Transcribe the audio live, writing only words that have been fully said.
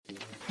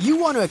You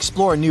want to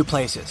explore new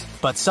places,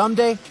 but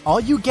someday,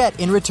 all you get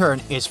in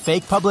return is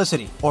fake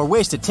publicity or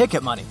wasted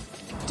ticket money.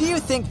 Do you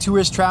think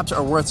tourist traps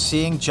are worth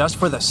seeing just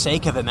for the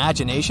sake of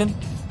imagination?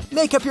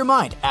 Make up your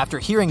mind after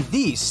hearing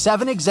these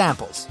 7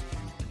 examples.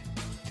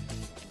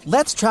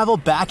 Let's travel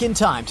back in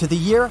time to the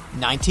year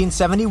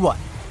 1971.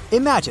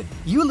 Imagine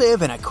you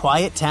live in a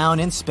quiet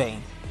town in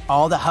Spain.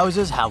 All the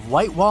houses have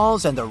white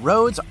walls and the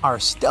roads are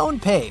stone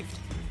paved.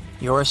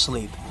 You're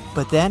asleep,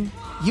 but then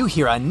you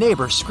hear a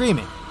neighbor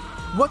screaming.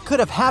 What could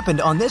have happened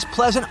on this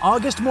pleasant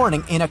August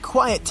morning in a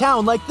quiet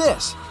town like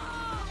this?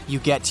 You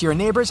get to your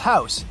neighbor's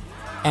house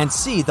and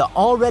see the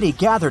already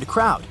gathered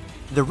crowd.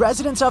 The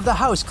residents of the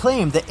house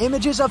claim the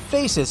images of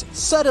faces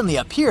suddenly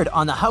appeared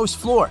on the house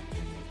floor.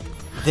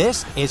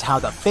 This is how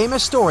the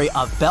famous story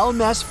of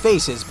Belmez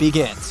faces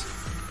begins.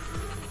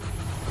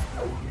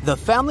 The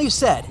family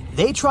said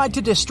they tried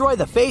to destroy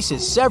the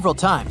faces several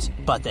times,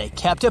 but they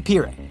kept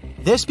appearing.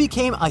 This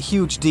became a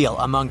huge deal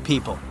among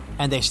people,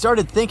 and they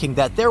started thinking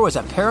that there was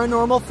a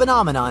paranormal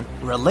phenomenon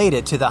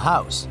related to the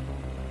house.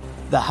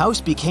 The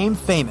house became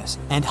famous,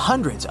 and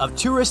hundreds of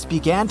tourists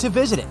began to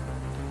visit it.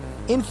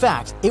 In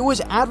fact, it was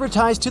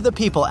advertised to the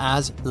people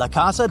as La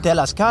Casa de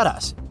las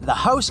Caras, the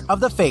House of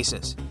the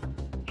Faces.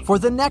 For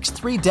the next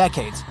 3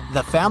 decades,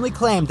 the family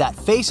claimed that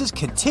faces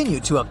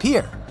continued to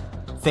appear.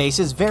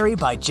 Faces vary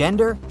by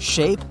gender,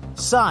 shape,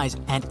 size,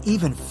 and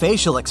even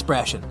facial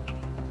expression.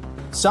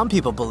 Some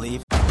people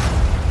believe.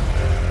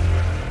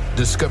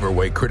 Discover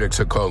why critics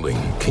are calling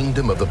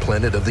Kingdom of the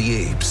Planet of the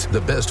Apes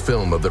the best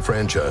film of the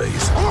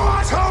franchise.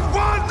 What a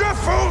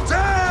wonderful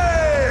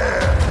day!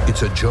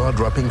 It's a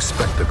jaw-dropping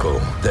spectacle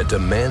that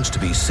demands to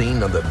be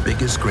seen on the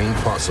biggest screen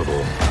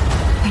possible.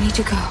 We need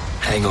to go.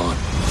 Hang on.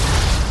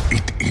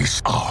 It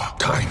is our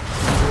time.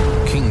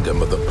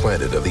 Kingdom of the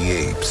Planet of the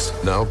Apes.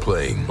 Now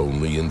playing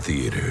only in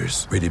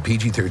theaters. Rated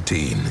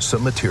PG-13.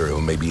 Some material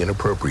may be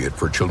inappropriate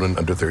for children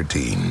under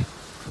 13.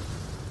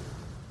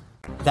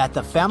 That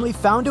the family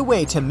found a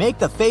way to make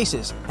the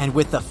faces, and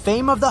with the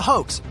fame of the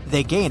hoax,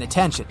 they gain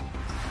attention.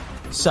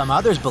 Some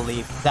others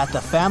believe that the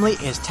family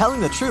is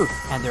telling the truth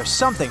and there's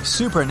something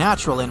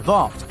supernatural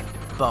involved.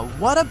 But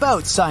what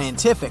about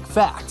scientific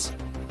facts?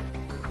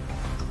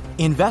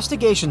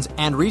 Investigations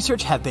and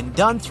research have been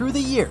done through the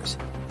years.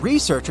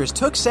 Researchers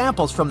took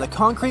samples from the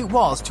concrete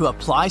walls to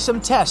apply some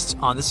tests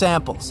on the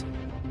samples.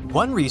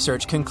 One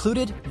research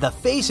concluded the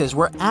faces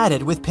were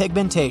added with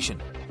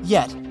pigmentation.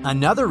 Yet,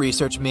 another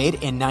research made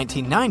in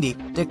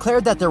 1990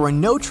 declared that there were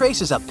no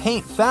traces of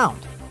paint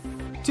found.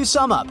 To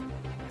sum up,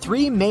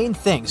 3 main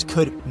things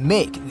could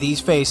make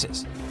these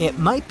faces. It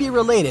might be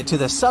related to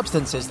the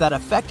substances that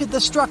affected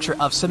the structure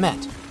of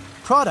cement,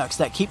 products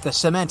that keep the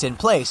cement in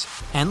place,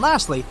 and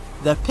lastly,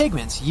 the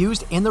pigments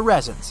used in the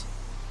resins.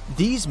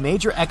 These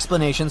major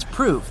explanations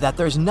prove that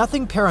there's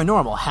nothing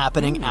paranormal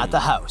happening at the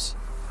house.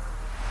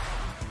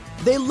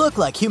 They look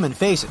like human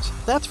faces,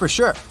 that's for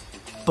sure.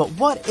 But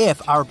what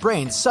if our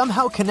brains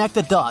somehow connect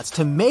the dots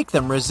to make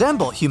them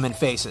resemble human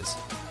faces?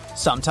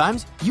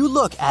 Sometimes you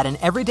look at an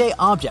everyday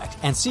object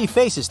and see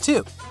faces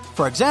too.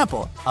 For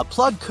example, a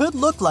plug could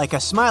look like a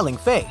smiling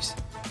face.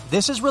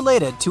 This is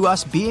related to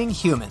us being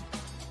human.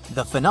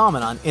 The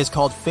phenomenon is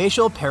called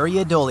facial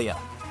pareidolia.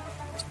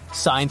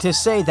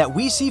 Scientists say that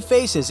we see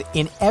faces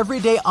in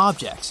everyday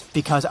objects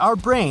because our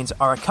brains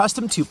are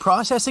accustomed to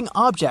processing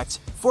objects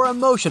for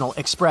emotional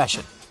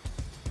expression.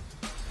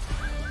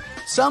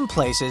 Some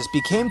places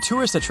became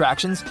tourist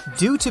attractions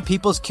due to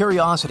people's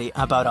curiosity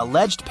about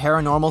alleged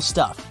paranormal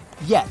stuff.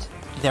 Yet,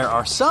 there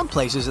are some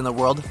places in the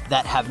world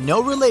that have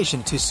no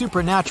relation to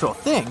supernatural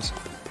things,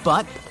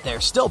 but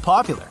they're still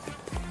popular.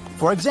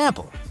 For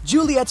example,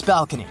 Juliet's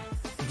balcony.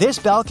 This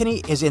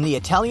balcony is in the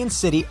Italian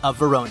city of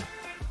Verona.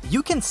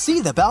 You can see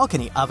the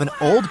balcony of an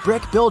old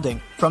brick building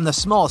from the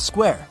small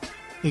square.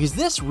 Is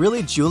this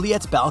really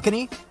Juliet's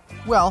balcony?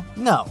 Well,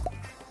 no.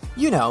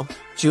 You know,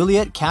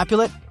 Juliet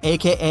Capulet,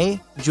 aka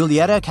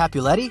Giulietta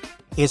Capuletti,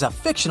 is a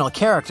fictional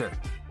character.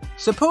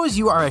 Suppose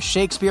you are a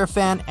Shakespeare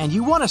fan and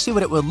you want to see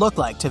what it would look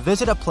like to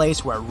visit a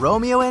place where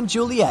Romeo and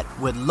Juliet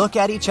would look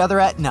at each other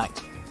at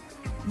night.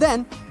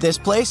 Then, this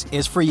place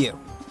is for you.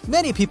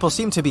 Many people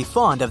seem to be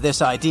fond of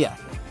this idea.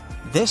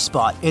 This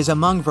spot is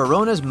among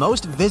Verona's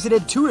most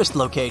visited tourist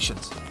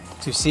locations.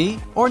 To see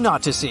or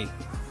not to see,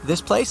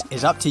 this place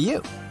is up to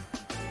you.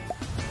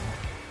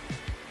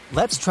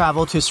 Let's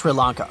travel to Sri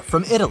Lanka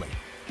from Italy.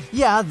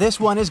 Yeah, this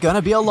one is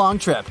gonna be a long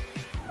trip.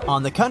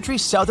 On the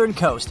country's southern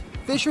coast,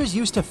 fishers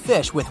used to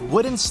fish with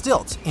wooden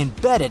stilts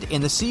embedded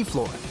in the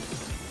seafloor.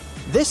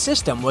 This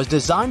system was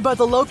designed by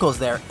the locals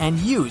there and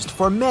used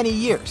for many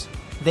years.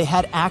 They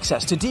had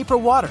access to deeper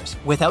waters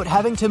without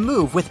having to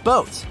move with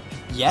boats.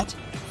 Yet,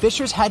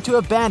 fishers had to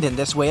abandon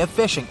this way of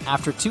fishing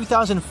after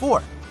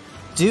 2004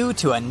 due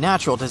to a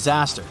natural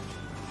disaster.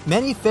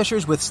 Many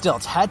fishers with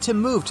stilts had to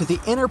move to the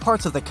inner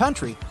parts of the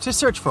country to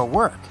search for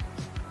work.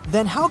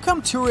 Then how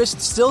come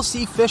tourists still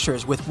see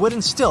fishers with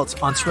wooden stilts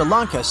on Sri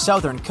Lanka's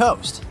southern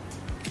coast?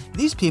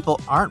 These people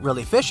aren't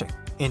really fishing.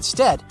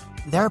 Instead,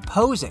 they're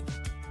posing.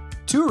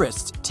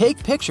 Tourists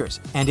take pictures,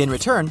 and in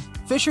return,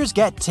 fishers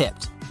get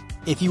tipped.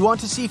 If you want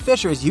to see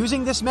fishers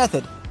using this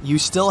method, you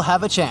still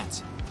have a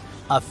chance.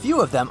 A few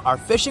of them are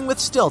fishing with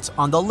stilts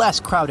on the less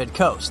crowded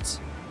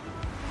coasts.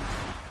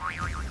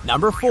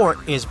 Number 4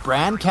 is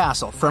Bran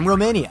Castle from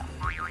Romania.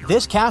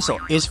 This castle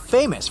is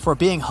famous for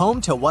being home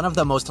to one of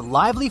the most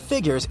lively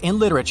figures in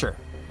literature,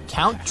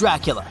 Count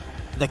Dracula.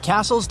 The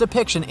castle's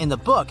depiction in the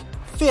book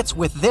fits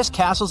with this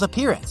castle's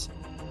appearance.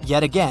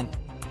 Yet again,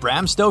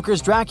 Bram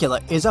Stoker's Dracula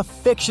is a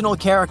fictional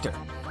character.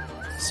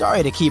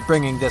 Sorry to keep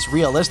bringing this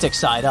realistic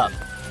side up.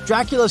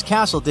 Dracula's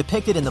castle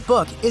depicted in the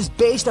book is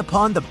based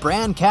upon the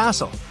Bran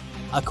Castle.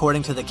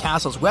 According to the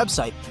castle's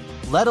website,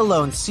 let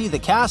alone see the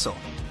castle,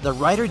 the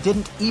writer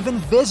didn't even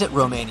visit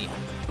Romania.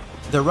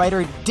 The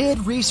writer did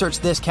research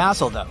this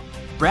castle though.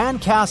 Bran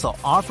Castle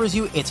offers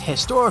you its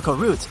historical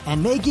roots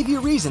and may give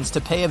you reasons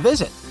to pay a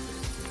visit.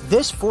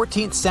 This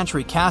 14th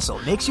century castle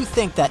makes you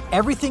think that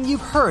everything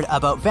you've heard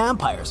about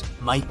vampires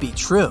might be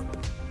true.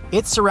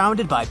 It's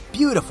surrounded by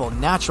beautiful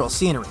natural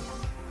scenery.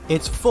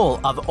 It's full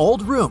of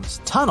old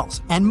rooms,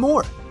 tunnels, and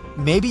more.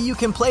 Maybe you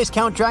can place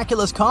Count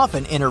Dracula's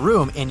coffin in a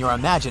room in your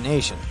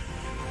imagination.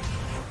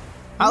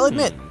 I'll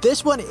admit,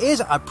 this one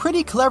is a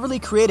pretty cleverly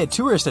created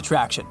tourist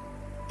attraction.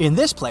 In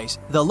this place,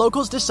 the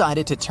locals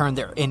decided to turn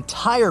their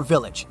entire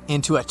village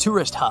into a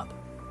tourist hub.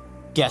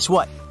 Guess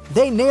what?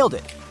 They nailed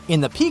it.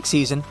 In the peak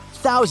season,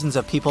 thousands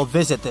of people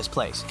visit this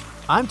place.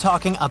 I'm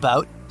talking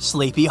about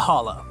Sleepy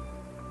Hollow.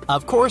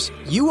 Of course,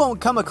 you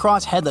won't come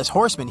across Headless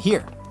Horsemen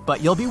here,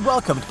 but you'll be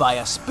welcomed by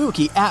a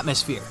spooky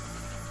atmosphere.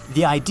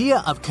 The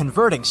idea of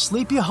converting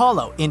Sleepy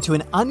Hollow into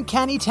an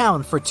uncanny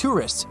town for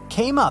tourists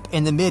came up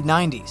in the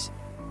mid-90s.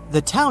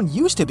 The town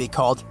used to be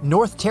called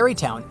North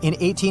Tarrytown in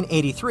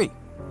 1883.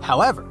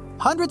 However,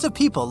 hundreds of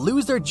people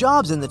lose their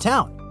jobs in the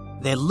town.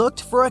 They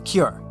looked for a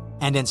cure,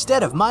 and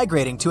instead of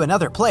migrating to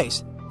another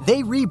place,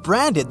 they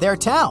rebranded their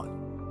town.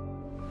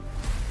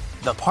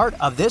 The part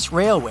of this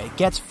railway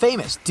gets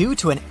famous due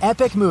to an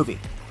epic movie.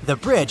 The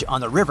Bridge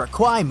on the River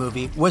Kwai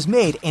movie was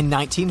made in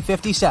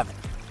 1957.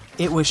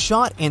 It was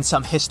shot in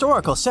some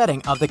historical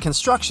setting of the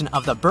construction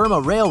of the Burma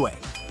Railway.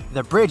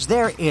 The bridge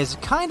there is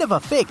kind of a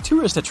fake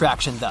tourist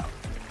attraction though.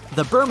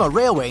 The Burma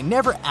Railway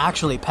never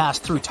actually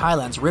passed through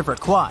Thailand's River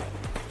Kwai.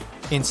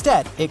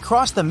 Instead, it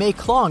crossed the Mae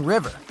Klong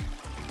River.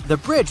 The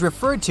bridge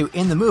referred to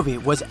in the movie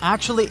was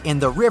actually in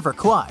the River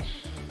Kwai.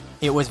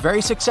 It was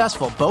very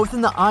successful both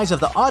in the eyes of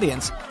the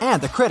audience and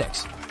the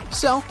critics.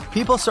 So,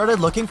 people started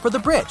looking for the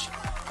bridge.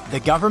 The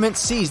government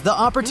seized the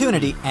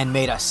opportunity and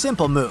made a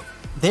simple move.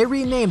 They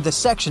renamed the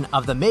section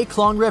of the Mae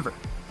Klong River.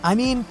 I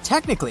mean,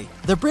 technically,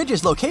 the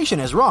bridge's location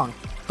is wrong,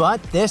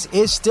 but this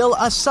is still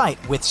a site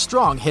with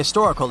strong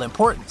historical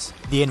importance.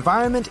 The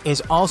environment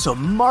is also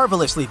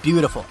marvelously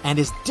beautiful and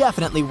is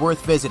definitely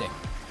worth visiting.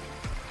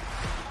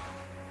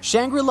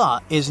 Shangri-La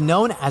is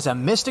known as a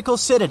mystical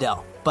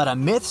citadel, but a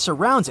myth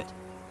surrounds it.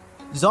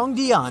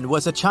 Zhongdian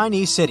was a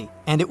Chinese city,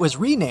 and it was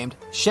renamed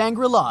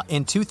Shangri-La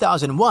in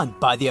 2001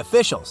 by the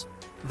officials.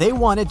 They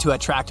wanted to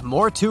attract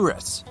more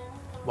tourists.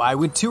 Why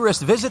would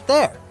tourists visit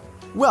there?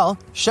 Well,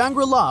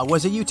 Shangri-La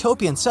was a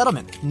utopian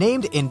settlement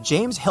named in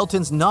James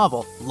Hilton's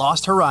novel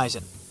Lost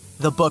Horizon.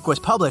 The book was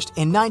published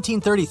in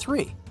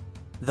 1933.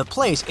 The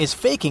place is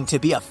faking to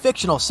be a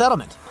fictional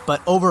settlement,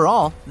 but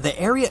overall, the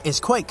area is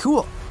quite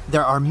cool.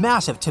 There are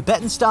massive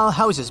Tibetan-style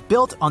houses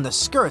built on the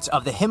skirts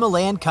of the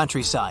Himalayan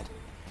countryside.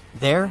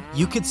 There,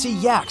 you could see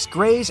yaks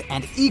graze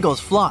and eagles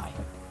fly.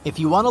 If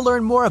you want to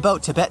learn more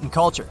about Tibetan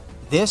culture,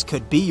 this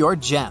could be your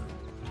gem.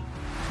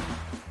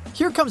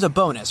 Here comes a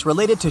bonus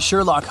related to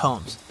Sherlock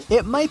Holmes.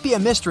 It might be a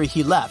mystery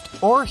he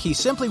left, or he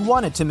simply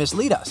wanted to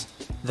mislead us.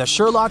 The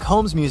Sherlock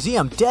Holmes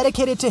Museum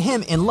dedicated to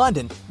him in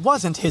London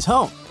wasn't his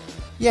home.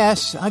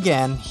 Yes,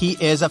 again, he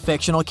is a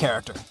fictional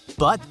character.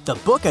 But the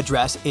book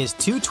address is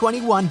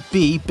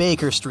 221B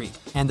Baker Street,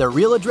 and the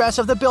real address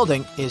of the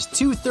building is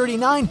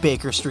 239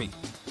 Baker Street.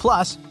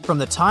 Plus, from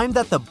the time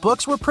that the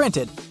books were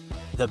printed,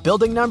 the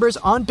building numbers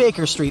on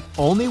Baker Street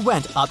only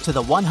went up to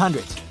the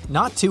 100s,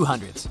 not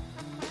 200s.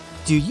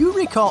 Do you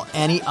recall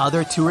any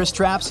other tourist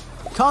traps?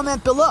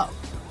 Comment below.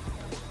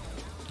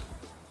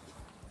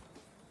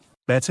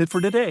 That's it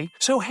for today.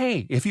 So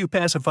hey, if you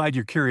pacified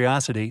your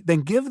curiosity,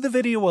 then give the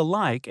video a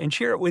like and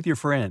share it with your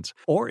friends.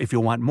 Or if you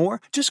want more,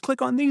 just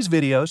click on these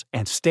videos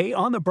and stay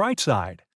on the bright side.